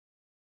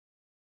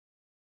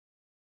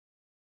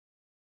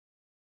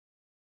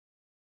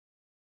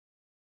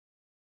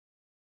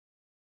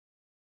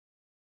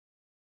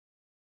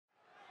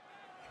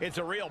It's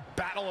a real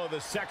battle of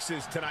the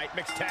sexes tonight.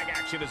 Mixed tag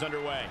action is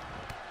underway.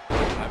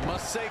 I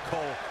must say,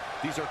 Cole,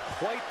 these are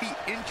quite the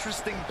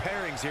interesting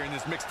pairings here in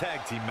this mixed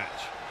tag team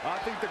match. I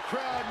think the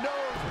crowd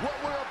knows what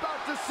we're about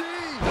to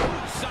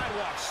see.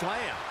 Sidewalk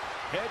slam.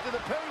 Head to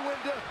the pay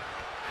window.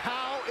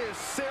 How is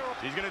Sarah?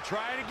 She's going to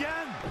try it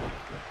again.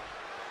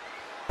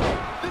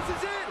 This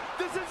is it.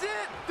 This is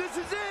it. This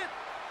is it.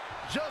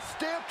 Just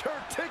stamped her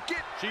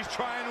ticket. She's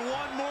trying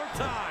one more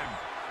time.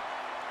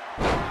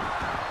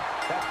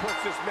 That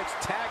puts this mixed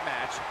tag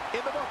match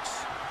in the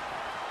books.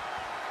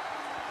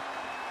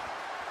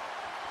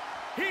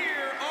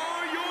 Here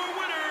are your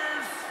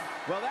winners.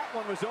 Well, that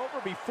one was over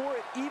before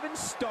it even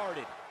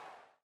started.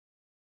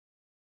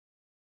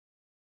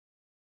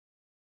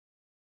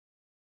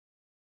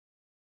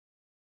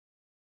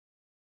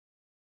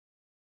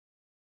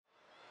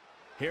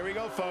 Here we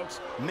go, folks.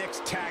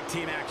 Mixed tag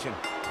team action.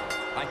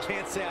 I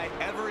can't say I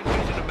ever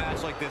envisioned a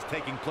match like this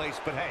taking place,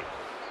 but hey,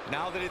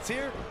 now that it's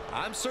here,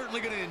 I'm certainly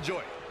going to enjoy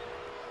it.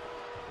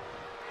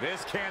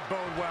 This can't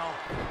bode well.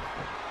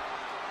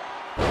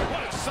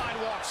 What a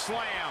sidewalk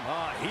slam.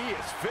 He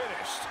is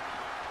finished.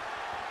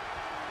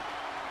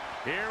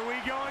 Here we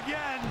go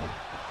again.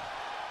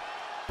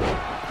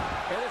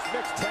 And this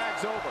mixed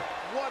tag's over.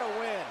 What a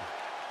win.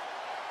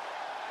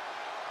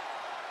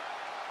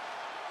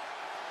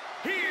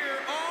 Here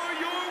are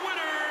your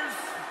winners.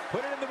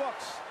 Put it in the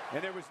books.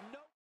 And there was no...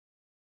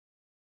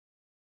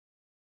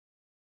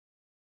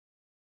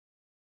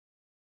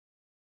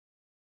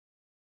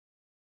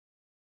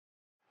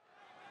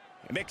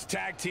 Mixed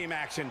tag team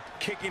action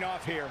kicking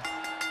off here.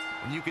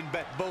 And you can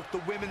bet both the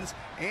women's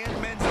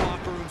and men's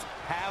locker rooms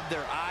have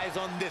their eyes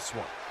on this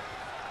one.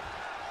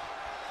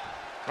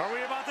 Are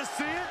we about to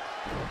see it?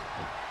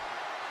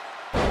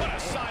 What a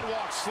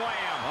sidewalk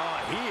slam.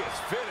 He is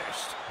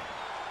finished.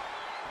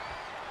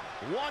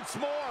 Once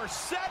more,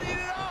 setting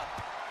it up.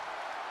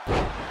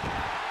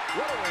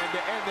 What a win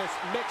to end this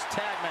mixed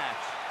tag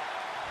match.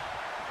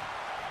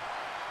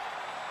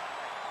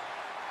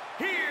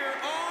 Here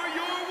are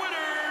your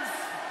winners.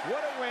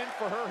 What a win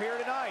for her here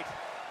tonight.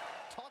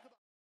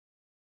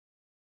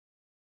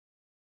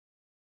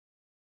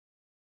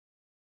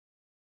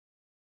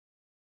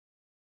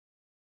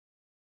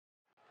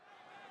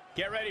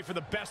 Get ready for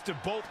the best of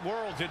both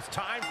worlds. It's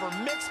time for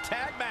mixed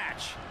tag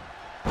match.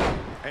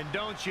 And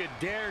don't you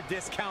dare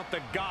discount the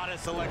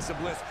goddess Alexa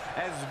Bliss.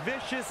 As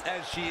vicious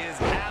as she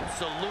is,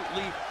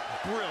 absolutely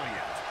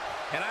brilliant.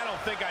 And I don't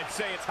think I'd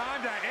say it's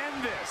Time to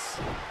end this.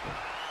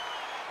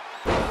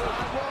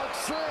 Sidewalk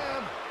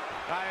slam.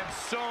 I am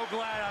so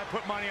glad I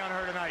put money on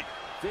her tonight.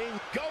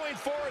 going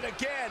for it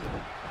again.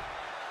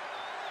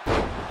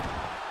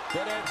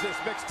 That ends this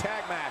mixed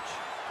tag match.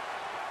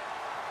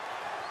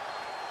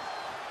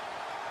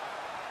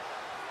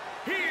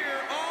 Here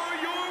are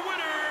your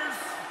winners.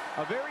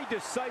 A very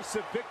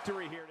decisive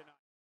victory here tonight.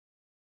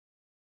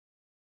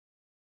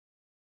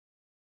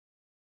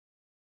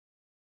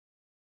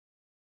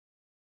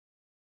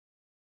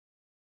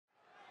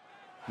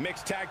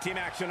 Mixed tag team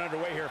action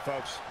underway here,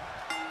 folks.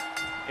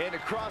 And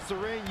across the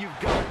ring, you've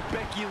got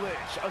Becky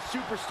Lynch, a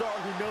superstar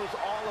who knows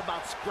all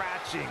about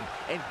scratching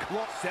and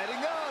setting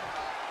up.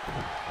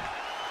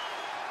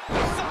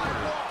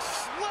 Sidewalk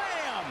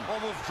slam!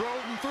 Almost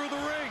drove him through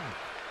the ring.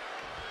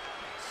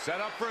 Set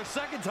up for a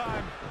second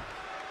time.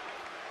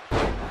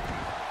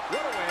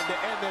 What a win to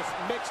end this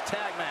mixed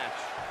tag match.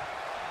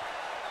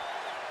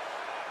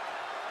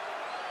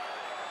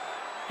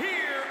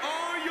 Here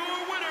are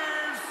your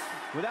winners.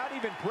 Without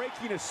even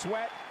breaking a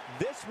sweat,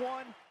 this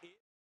one is...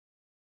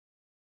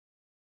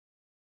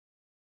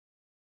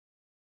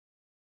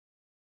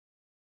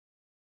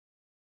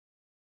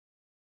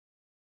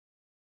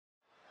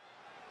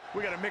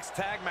 We got a mixed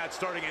tag match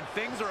starting, and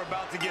things are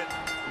about to get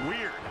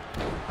weird.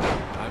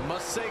 I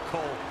must say,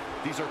 Cole,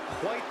 these are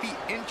quite the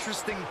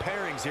interesting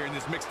pairings here in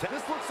this mixed tag.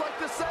 This looks like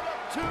the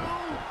setup too.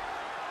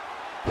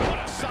 What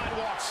a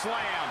sidewalk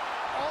slam.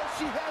 All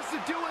she has to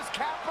do is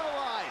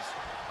capitalize.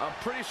 I'm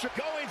pretty sure.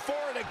 Going for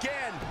it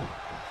again.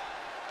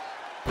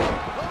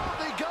 Oh,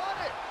 they got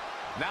it.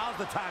 Now's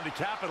the time to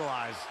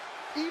capitalize.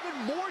 Even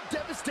more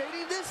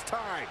devastating this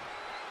time.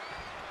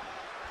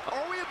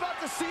 Are we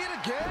about to see it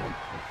again?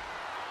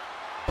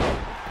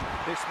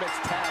 This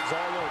mixed tag's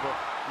all over.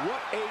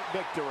 What a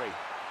victory.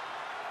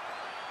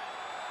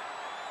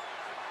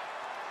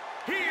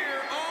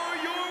 Here are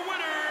your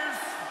winners.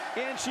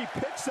 And she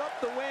picks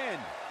up the win.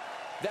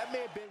 That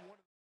may have been one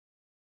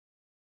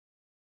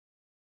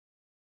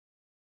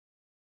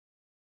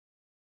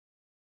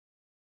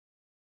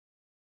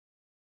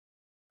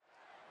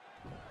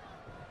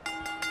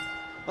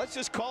of... Let's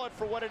just call it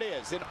for what it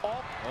is.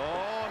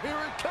 Oh, here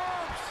it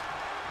comes.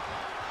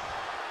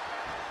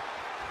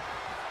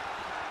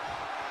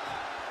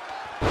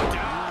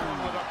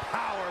 Down with a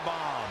power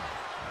bomb.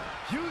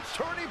 Huge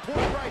turning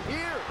point right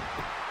here.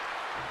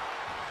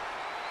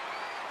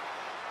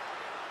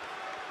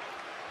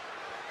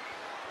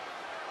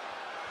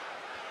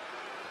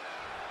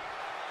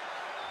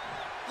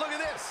 Look at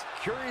this.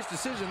 Curious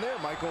decision there,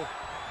 Michael.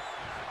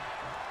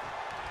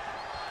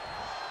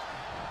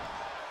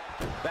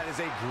 That is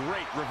a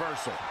great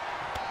reversal.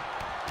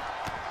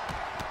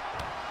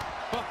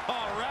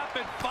 Oh,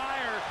 rapid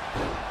fire.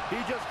 He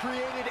just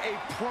created a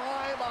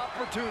prime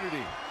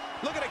opportunity.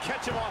 Looking to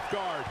catch him off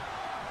guard.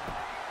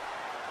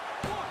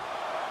 1,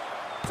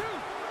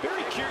 2.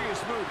 Very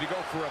curious move to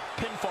go for a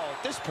pinfall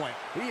at this point.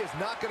 He is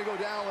not going to go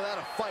down without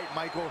a fight,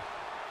 Michael.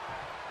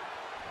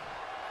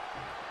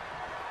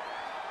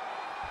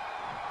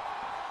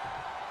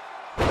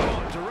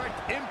 Oh,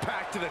 direct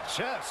impact to the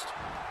chest.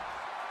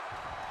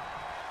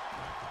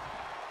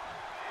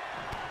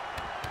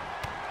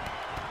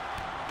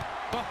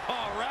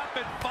 Oh,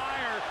 rapid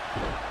fire.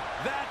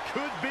 That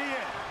could be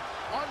it.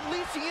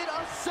 Unleashing it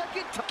a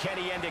second time. Can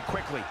he end it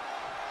quickly?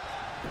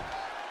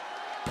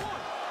 1,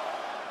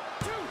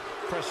 2.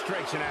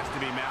 Frustration has to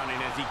be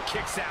mounting as he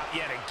kicks out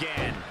yet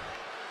again.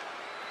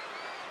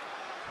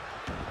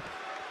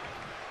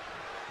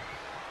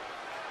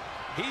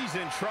 He's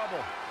in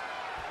trouble.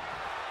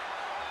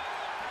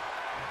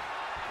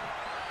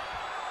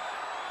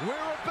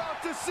 We're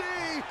about to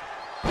see.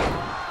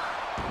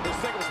 This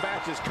singles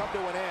match has come to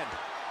an end.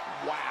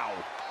 Wow.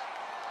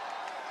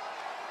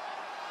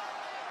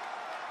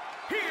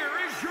 Here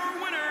is your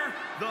winner,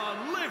 the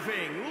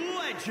Living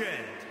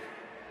Legend.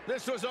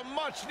 This was a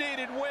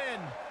much-needed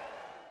win.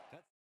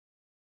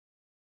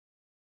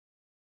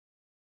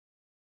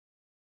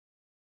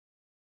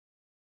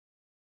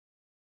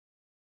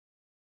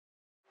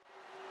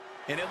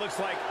 And it looks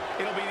like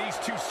it'll be these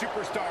two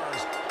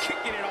superstars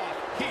kicking it off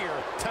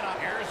here tonight.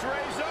 Here's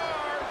Razor.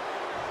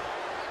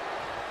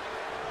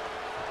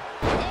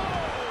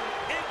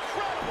 Oh,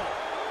 incredible.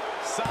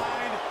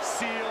 Signed,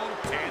 sealed,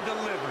 and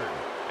delivered.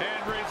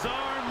 And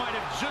Razor might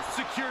have just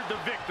secured the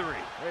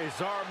victory.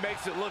 Razor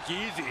makes it look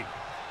easy.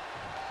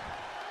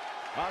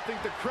 I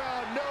think the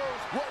crowd knows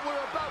what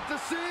we're about to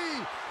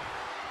see.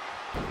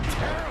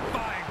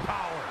 Terrifying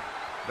power.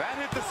 That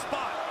hit the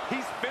spot.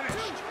 He's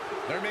finished.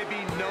 There may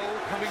be no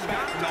coming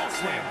back from that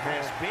slam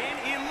has been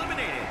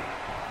eliminated.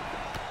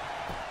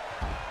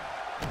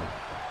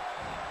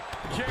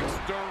 Kicks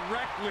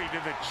directly to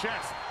the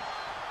chest.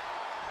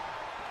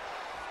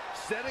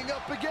 Setting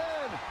up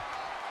again.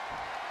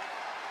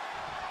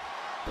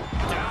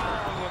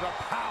 Down with a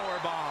power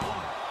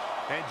bomb.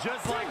 And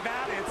just like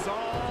that, it's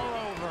all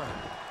over.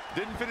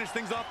 Didn't finish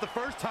things off the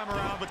first time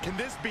around, but can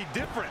this be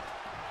different?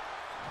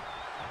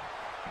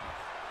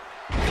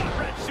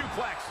 Red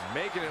suplex.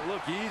 Making it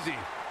look easy.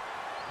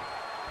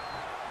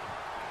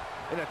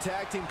 In a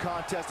tag team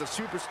contest, a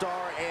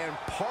superstar and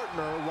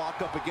partner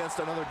lock up against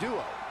another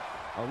duo.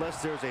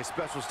 Unless there's a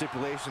special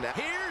stipulation.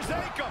 Here's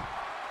Akam.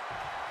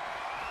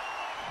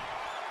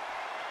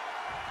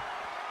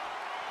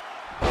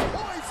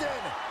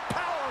 Poison!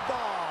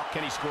 Powerbomb!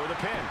 Can he score the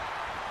pin?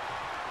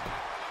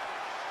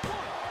 1,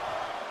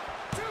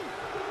 2.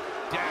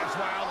 Daz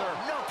Wilder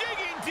No.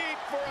 digging deep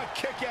for a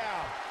kick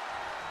out.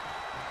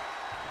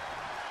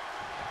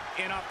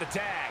 In off the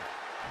tag.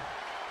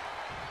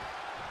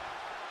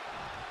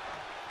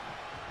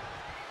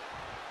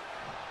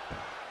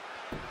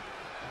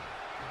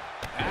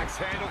 Axe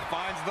handle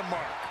finds the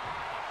mark.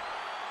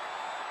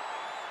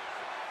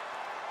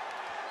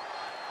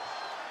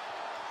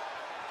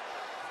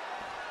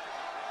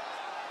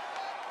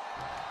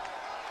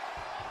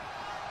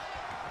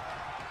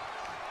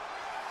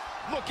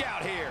 Look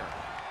out here.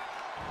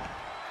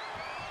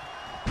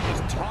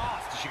 Just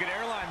tossed. She get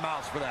airline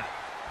miles for that.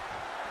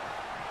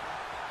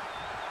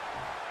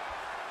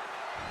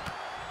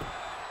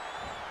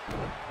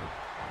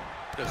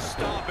 Just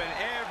stomping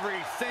every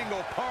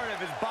single part of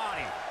his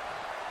body.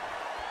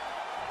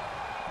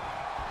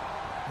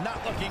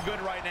 Not looking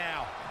good right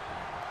now.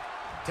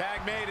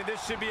 Tag made, and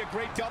this should be a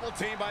great double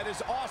team by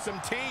this awesome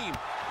team.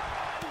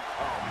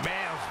 Oh,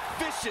 man,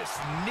 vicious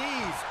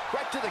knees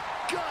right to the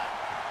gut.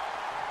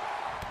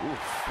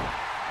 Oof.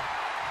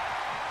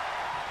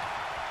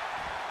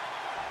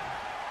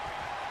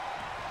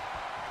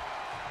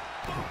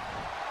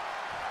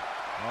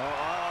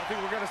 I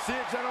think we're going to see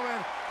it,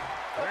 gentlemen.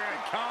 There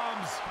it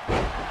comes.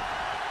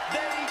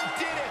 They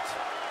did it.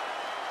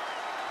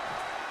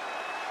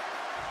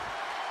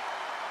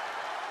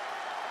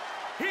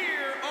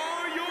 Here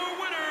are your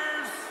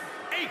winners,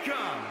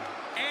 Akam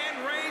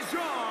and Razor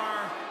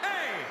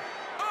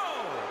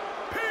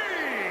AOP.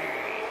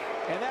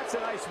 And that's a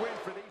nice win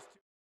for these two.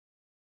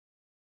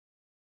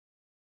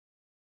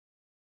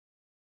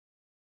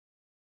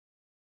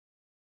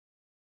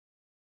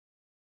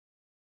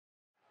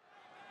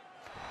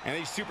 And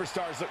these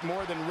superstars look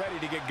more than ready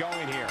to get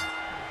going here.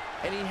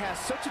 And he has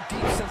such a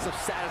deep sense of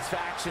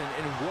satisfaction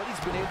in what he's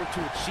been able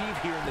to achieve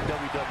here in the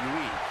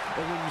WWE.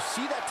 And when you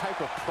see that type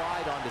of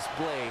pride on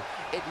display,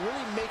 it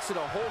really makes it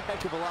a whole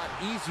heck of a lot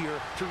easier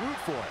to root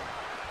for him.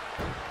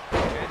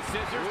 And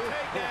scissors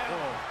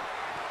takedown.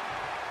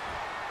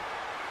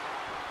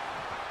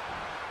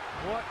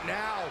 What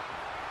now?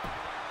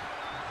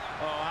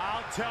 Oh,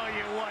 I'll tell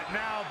you what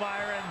now,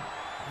 Byron.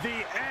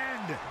 The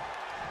end.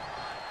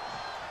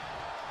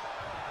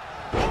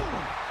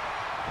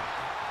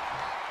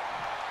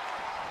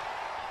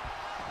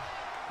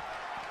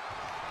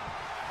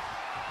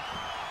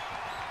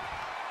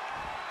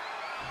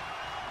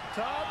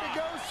 Time to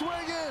go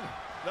swinging.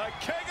 The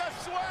king of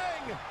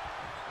swing.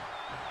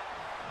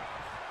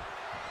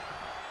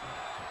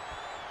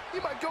 He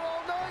might go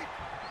all night.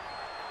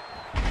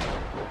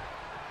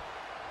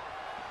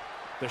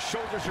 The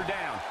shoulders are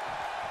down.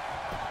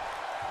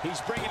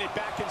 He's bringing it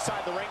back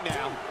inside the ring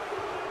now.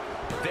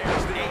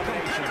 There's the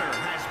elimination.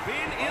 Has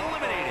been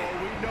eliminated. Oh,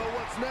 we know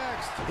what's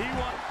next. He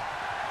won.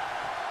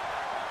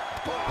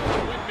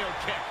 Oh, windmill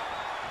kick.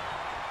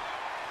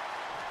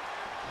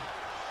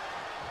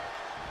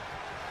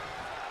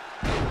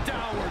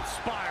 Downward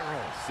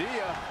spiral. See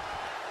ya.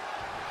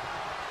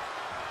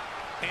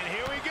 And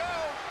here we go.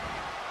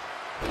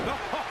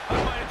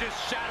 I might have just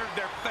shattered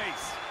their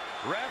face.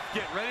 Ref,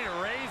 get ready to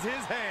raise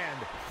his hand.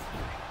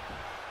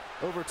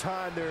 Over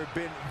time, there have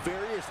been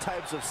various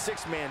types of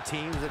six-man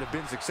teams that have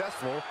been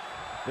successful.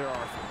 There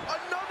are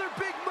Another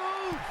big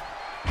move.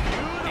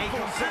 A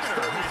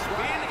competitor has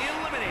been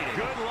eliminated.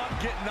 Good luck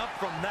getting up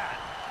from that.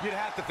 You'd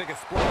have to think a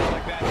sport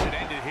like that should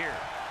end it here.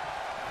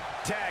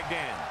 Tagged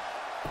in.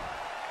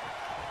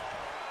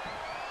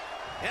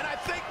 And I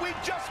think we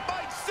just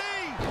might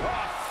see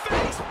a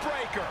face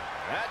breaker.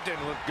 That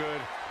didn't look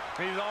good.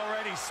 He's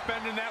already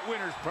spending that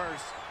winner's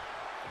purse.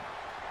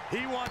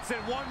 He wants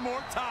it one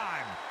more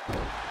time.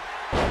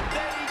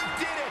 They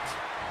did it.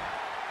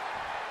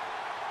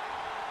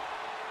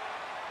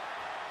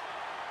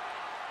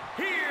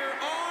 Here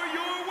are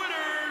your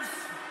winners.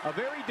 A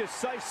very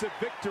decisive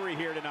victory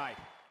here tonight.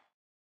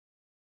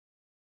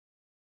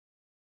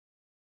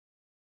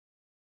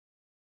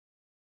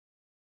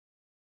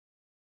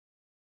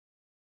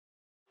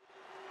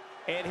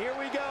 And here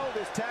we go.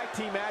 This tag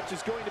team match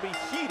is going to be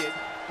heated,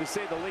 to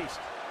say the least.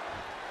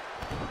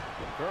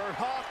 Kurt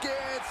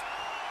Hawkins.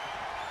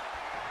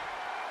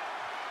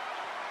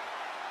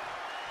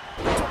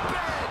 To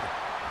bed.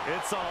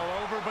 It's all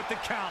over but the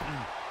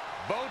counting.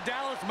 Bo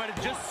Dallas might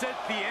have just set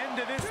the end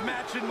of this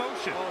match in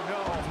motion. Oh,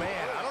 no,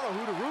 man. I don't know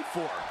who to root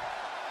for.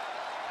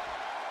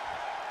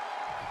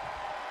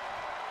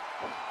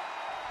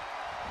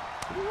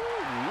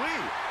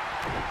 Woo-wee.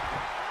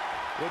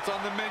 What's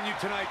on the menu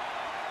tonight?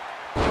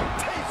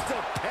 Taste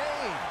of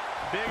pain.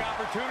 Big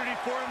opportunity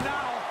for him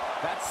now.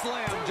 That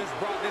slam just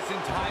brought this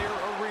entire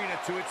arena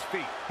to its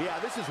feet. Yeah,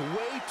 this is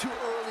way too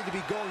early to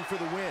be going for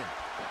the win.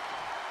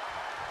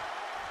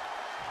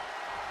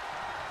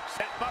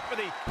 Set him up for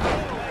the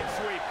leg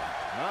sweep.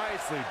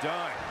 Nicely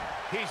done.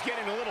 He's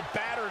getting a little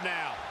battered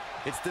now.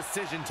 It's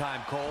decision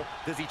time, Cole.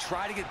 Does he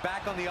try to get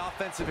back on the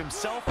offensive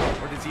himself,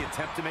 or does he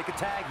attempt to make a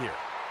tag here?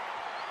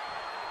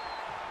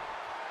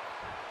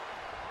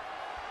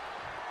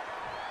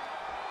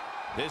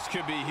 This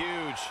could be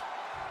huge.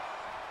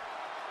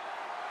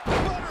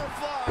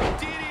 Butterfly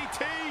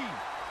DDT.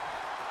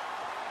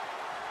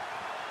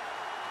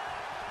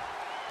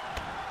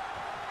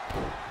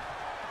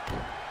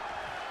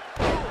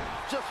 Oh,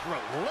 just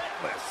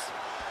relentless.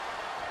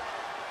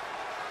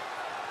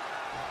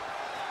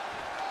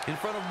 In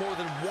front of more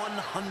than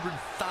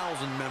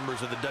 100,000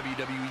 members of the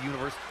WWE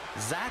Universe,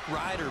 Zack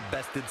Ryder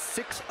bested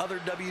 6 other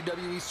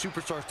WWE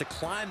superstars to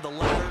climb the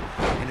ladder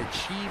and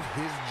achieve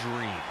his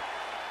dream.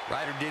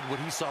 Ryder did what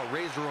he saw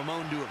Razor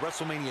Ramon do at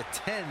WrestleMania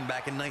 10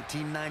 back in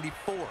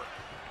 1994.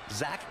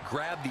 Zack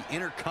grabbed the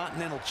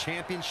Intercontinental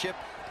Championship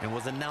and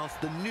was announced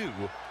the new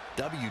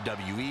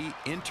WWE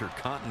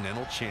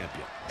Intercontinental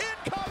Champion.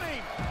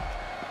 Incoming!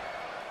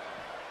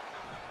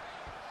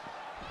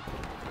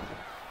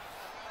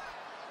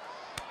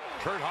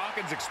 Kurt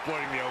Hawkins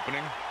exploiting the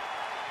opening.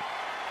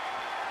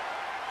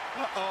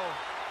 Uh-oh.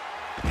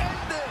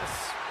 End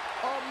this!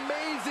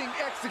 Amazing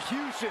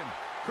execution.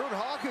 Kurt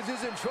Hawkins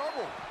is in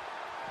trouble.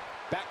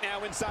 Back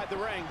now inside the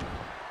ring.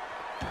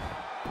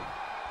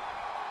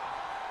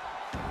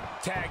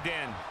 Tagged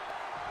in.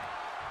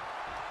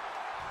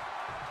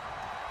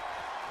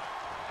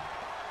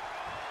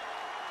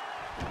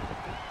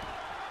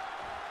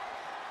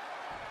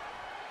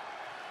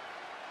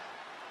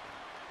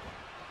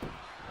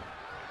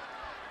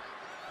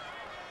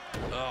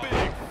 Oh.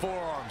 Big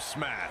forearm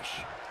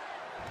smash.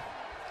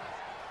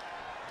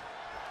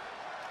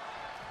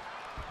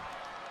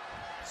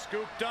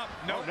 Scooped up.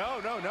 No,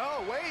 no,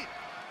 wait.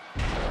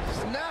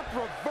 Snap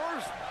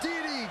reverse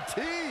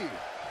DDT.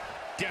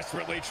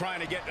 Desperately trying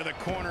to get to the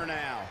corner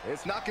now.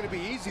 It's not going to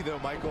be easy, though,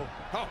 Michael.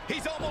 Oh,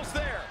 he's almost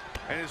there.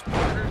 And his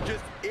partner's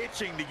just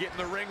itching to get in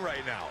the ring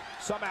right now.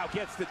 Somehow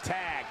gets the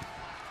tag.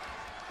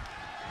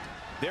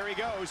 There he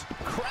goes,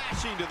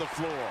 crashing to the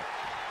floor.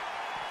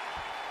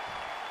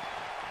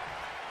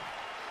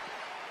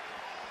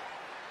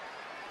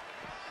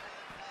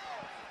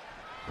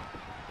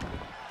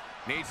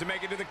 Needs to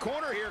make it to the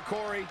corner here,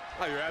 Corey.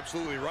 Oh, you're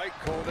absolutely right,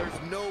 Cole. There's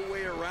no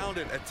way around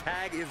it. A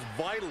tag is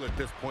vital at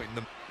this point in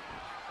the...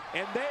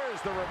 And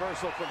there's the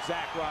reversal from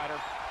Zack Ryder.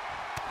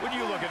 When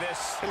you look at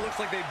this, It looks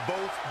like they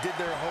both did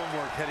their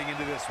homework heading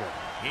into this one.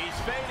 he's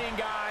fading,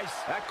 guys.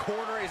 That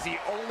corner is the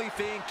only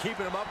thing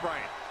keeping him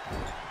upright.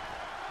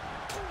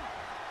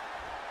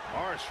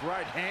 Harsh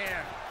right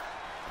hand.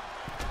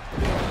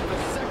 The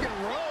second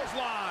rose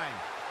line.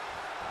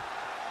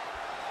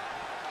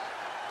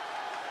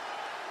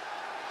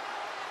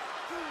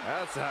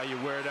 That's how you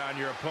wear down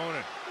your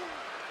opponent.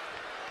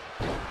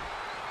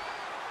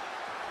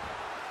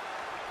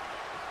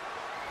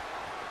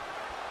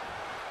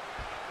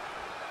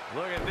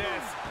 Look at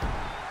this.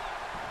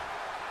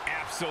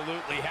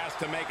 Absolutely has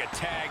to make a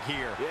tag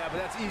here. Yeah, but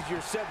that's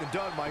easier said than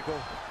done, Michael.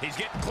 He's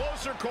getting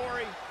closer,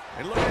 Corey.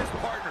 And look at his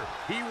partner.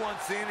 He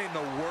wants in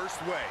the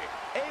worst way.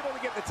 Able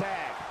to get the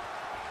tag.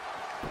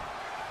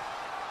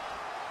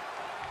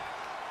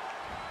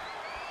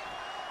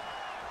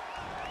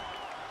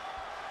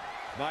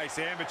 Nice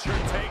amateur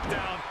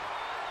takedown.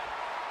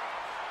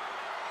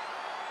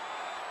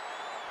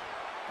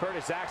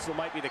 Curtis Axel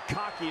might be the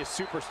cockiest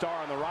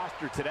superstar on the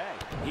roster today.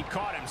 He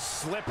caught him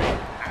slipping.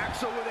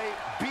 Axel with a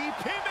beep.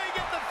 He may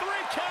get the 3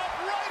 count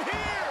right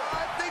here.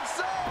 I think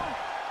so.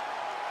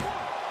 1,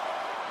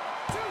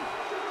 2,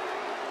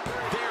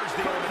 3. There's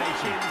the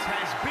elimination.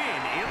 has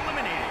been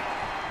eliminated.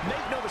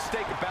 Make no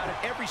mistake about it,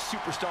 every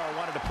superstar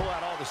wanted to pull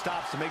out all the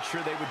stops to make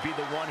sure they would be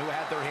the one who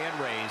had their hand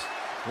raised.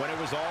 When it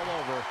was all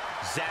over,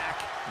 Zack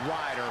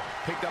Ryder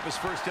picked up his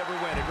first ever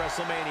win at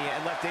WrestleMania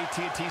and left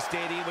AT&T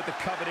Stadium with the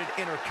coveted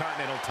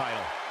Intercontinental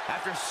title.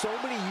 After so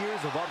many years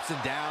of ups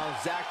and downs,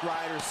 Zack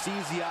Ryder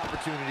seized the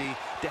opportunity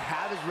to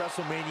have his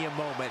WrestleMania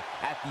moment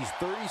at these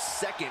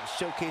 30-second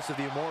Showcase of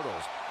the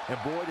Immortals.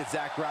 And boy, did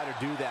Zack Ryder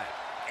do that.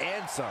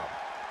 And some.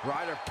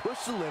 Ryder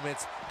pushed the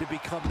limits to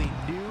become the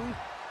new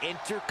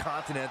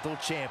Intercontinental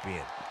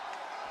Champion.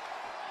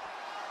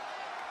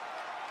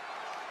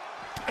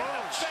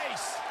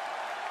 Face.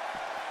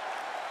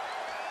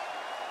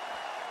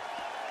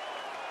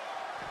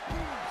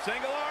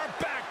 Single arm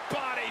back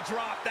body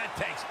drop. That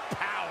takes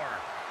power.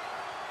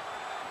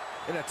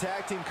 In a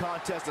tag team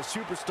contest, a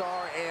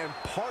superstar and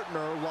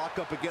partner lock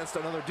up against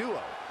another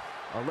duo.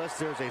 Unless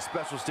there's a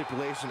special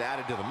stipulation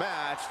added to the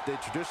match, the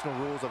traditional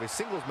rules of a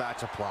singles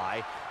match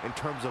apply in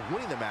terms of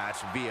winning the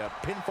match via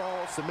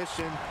pinfall,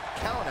 submission,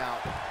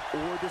 countout,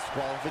 or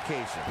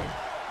disqualification.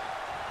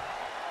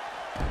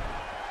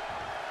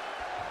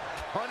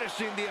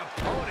 Punishing the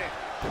opponent.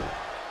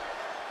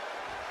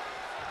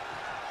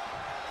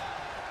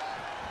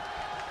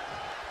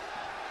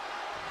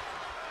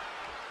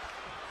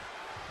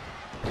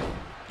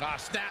 Ah,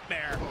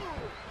 snapmare.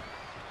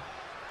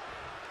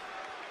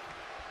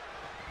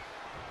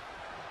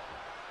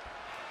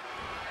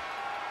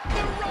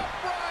 The Rough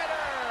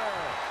Rider!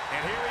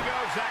 And here we go,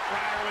 Zack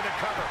Ryder with a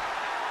cover.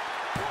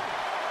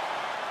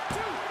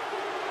 1, 2.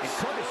 And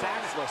Curtis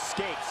Axel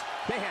escapes.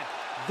 Man,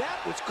 that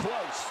was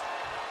close.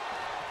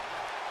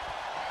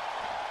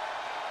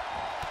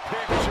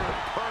 Picture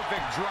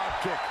perfect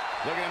drop kick.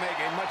 Looking to make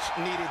a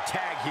much-needed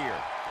tag here.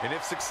 And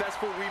if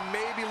successful, we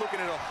may be looking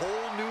at a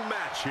whole new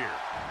match here.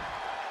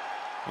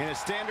 In a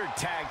standard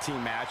tag team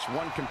match,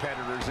 one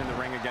competitor is in the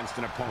ring against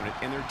an opponent,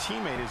 and their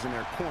teammate is in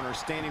their corner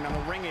standing on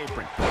the ring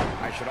apron.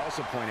 I should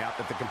also point out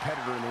that the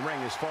competitor in the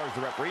ring, as far as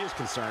the referee is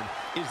concerned,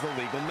 is the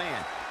legal man.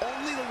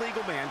 Only the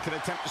legal man can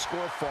attempt to score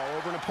a fall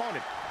over an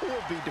opponent or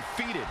be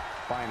defeated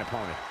by an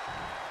opponent.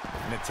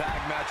 In a tag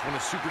match, when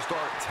a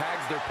superstar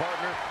tags their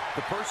partner,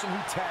 the person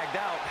who tagged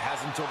out has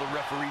until the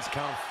referees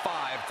count 5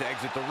 to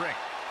exit the ring.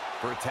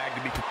 For a tag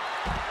to be...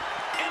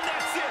 And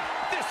that's it!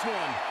 This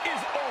one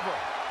is over!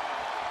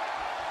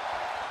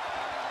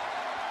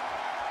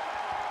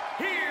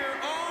 Here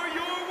are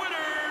your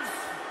winners,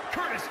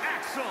 Curtis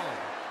Axel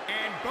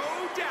and Bo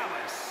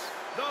Dallas,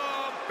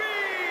 the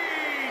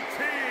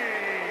B-Team.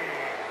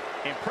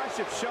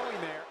 Impressive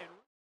showing there.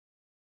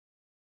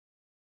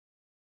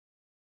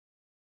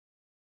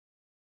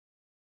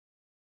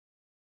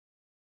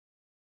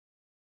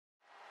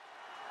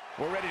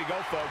 We're ready to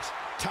go, folks.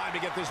 Time to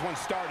get this one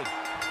started.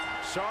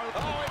 Charlotte.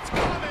 Oh, it's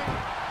coming!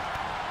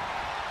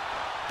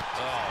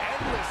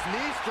 Endless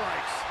knee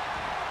strikes.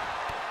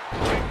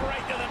 Kick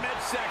right to the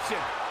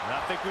midsection. And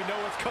I think we know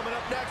what's coming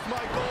up next,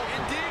 Michael.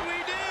 Indeed we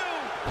do!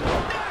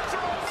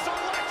 Natural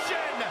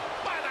selection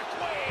by the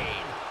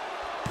Queen!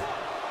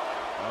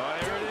 Oh,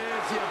 there it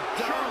is. The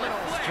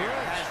abdominal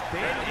stretch has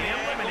been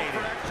eliminated.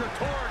 For extra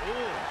torque.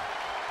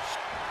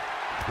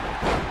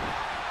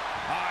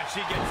 Ah,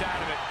 she gets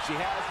out of it. She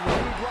has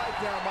renewed life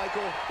now,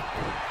 Michael.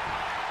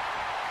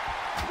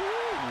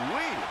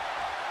 Woo-wee!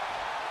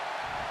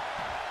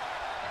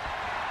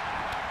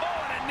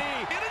 Oh, and a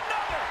knee. And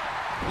another!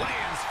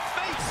 Lands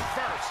face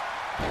first.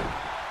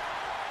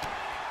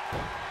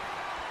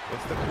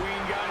 What's the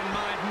Queen got in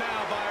mind now,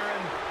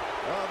 Byron?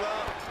 How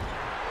about?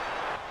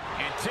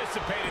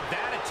 Anticipated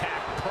that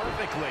attack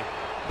perfectly.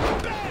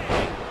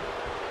 Bang!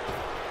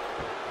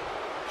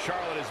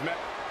 Charlotte has met...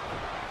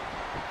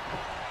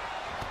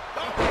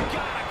 Oh,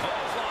 God, a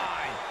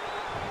clothesline!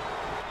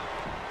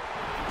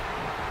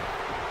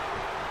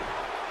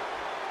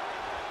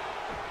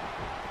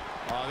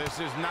 Oh, this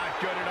is not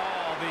good at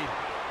all. The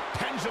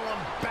pendulum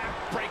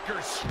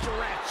backbreaker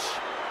stretch.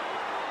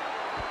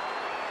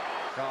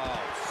 Oh,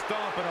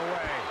 stomping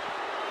away.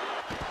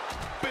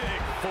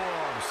 Big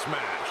forearm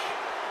smash.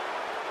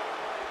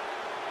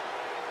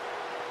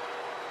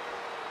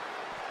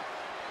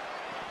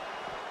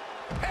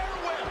 Air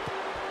whip!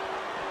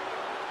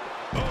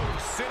 Oh,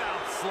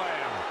 sit-out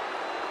slam.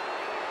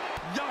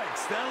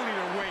 Yikes, That'll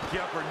either wake you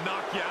up or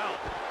knock you out.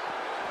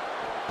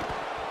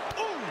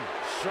 Ooh!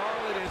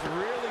 Charlotte is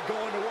really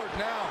going to work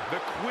now. The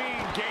Queen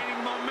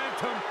gaining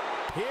momentum.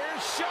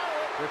 Here's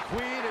Charlotte. The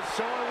Queen is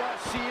showing why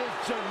she is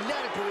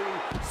genetically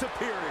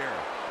superior.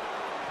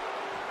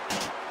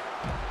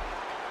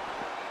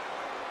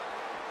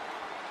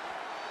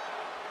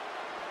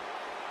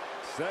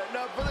 Setting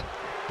up for the...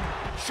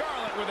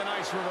 Charlotte with a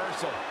nice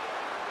reversal.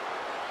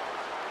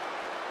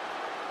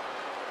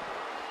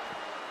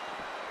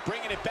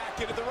 Bringing it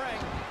back into the ring.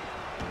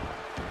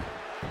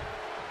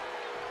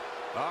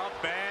 Up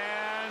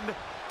and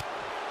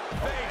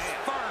face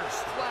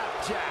first.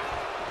 Flapjack.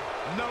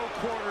 No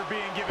quarter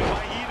being given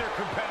by either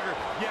competitor.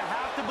 You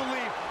have to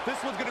believe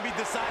this one's going to be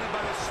decided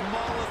by the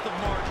smallest of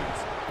margins.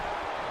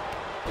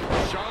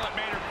 Charlotte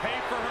made her pay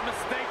for her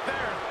mistake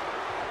there.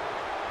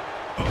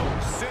 Oh,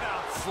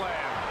 sit-out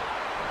slam.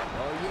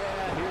 Oh,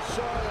 yeah, here's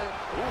Charlotte.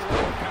 Ooh,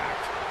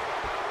 impact.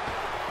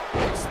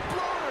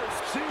 Exploders.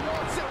 She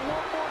wants it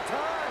one more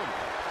time.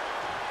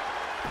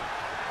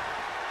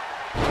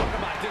 Talk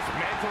about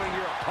dismantling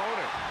your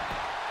opponent.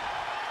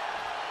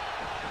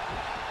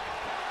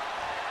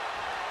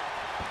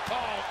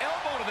 Oh,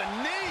 elbow to the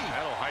knee.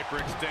 That'll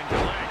hyperextend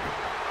your leg.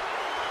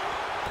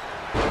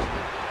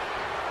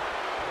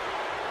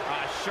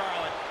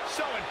 Charlotte,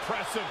 so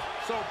impressive,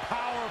 so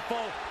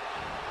powerful.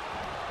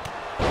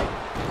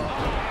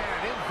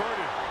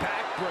 Inverted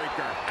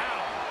backbreaker.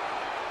 Ow.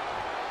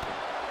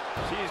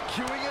 She is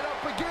queuing it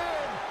up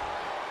again.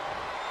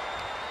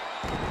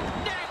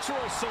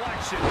 Natural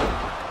selection.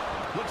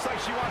 Looks like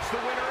she wants to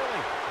win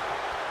early.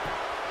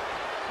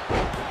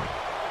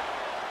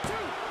 2,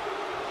 3.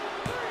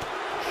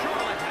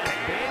 Charlotte has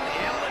been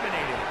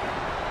eliminated.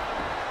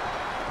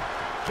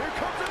 Here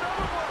comes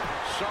another one.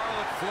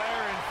 Charlotte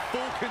Flair in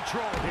full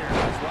control here.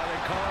 That's why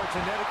they call her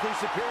genetically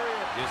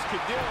superior. This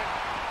could do it.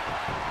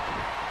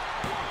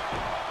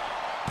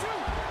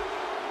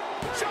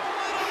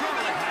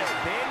 Charlotte has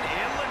been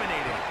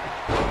eliminated.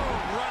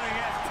 Boom, running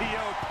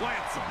STO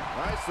plants him.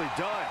 Nicely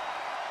done.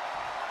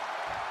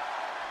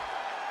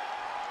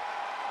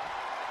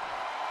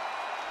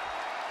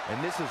 And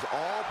this is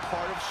all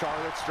part of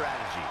Charlotte's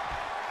strategy.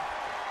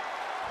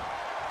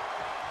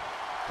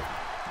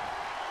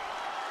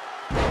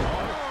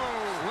 Oh,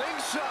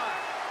 slingshot.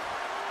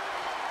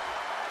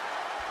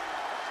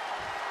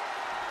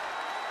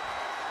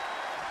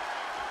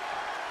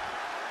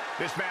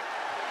 This man.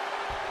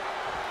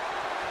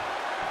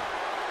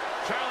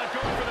 Charlotte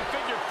going for the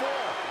figure 4.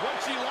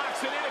 Once she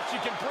locks it in, if she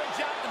can bridge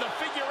out to the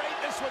figure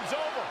 8, this one's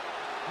over.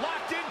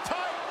 Locked in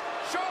tight.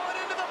 Charlotte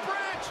into the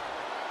bridge.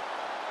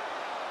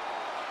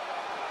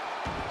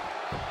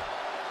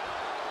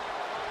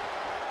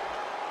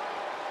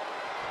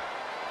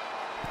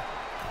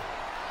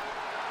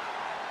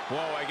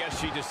 Whoa, I guess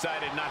she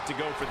decided not to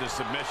go for the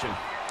submission.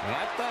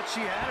 I thought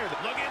she had her.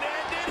 Looking to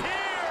end it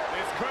here.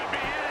 This could be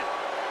it.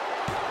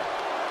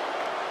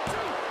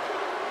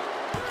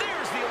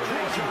 There's the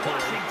elimination.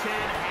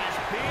 Washington has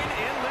been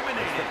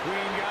eliminated. The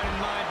Queen got in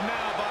mind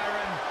now,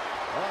 Byron.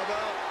 How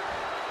about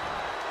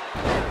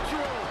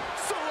natural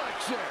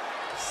selection?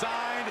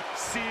 Signed,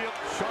 sealed.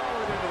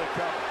 Charlotte into the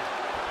cover.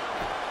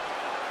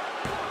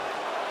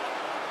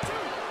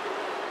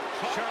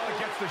 Charlotte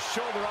gets the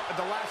shoulder up at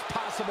the last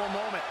possible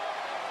moment.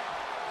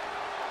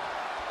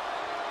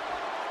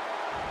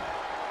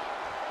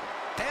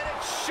 And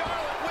it's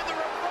Charlotte with the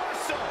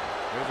reversal.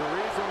 There's a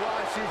reason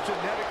why she's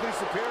genetically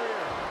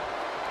superior.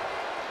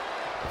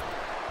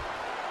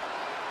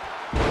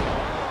 Oh,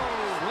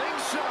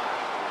 slingshot.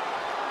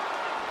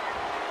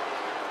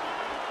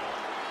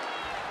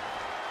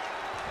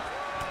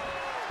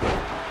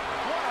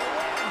 What a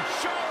win.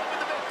 Charlotte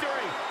with the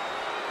victory.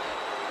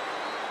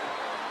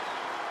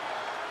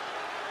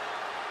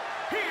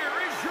 Here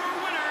is your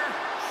winner,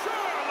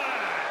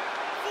 Charlotte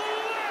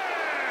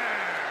Flair.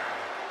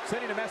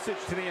 Sending a message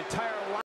to the entire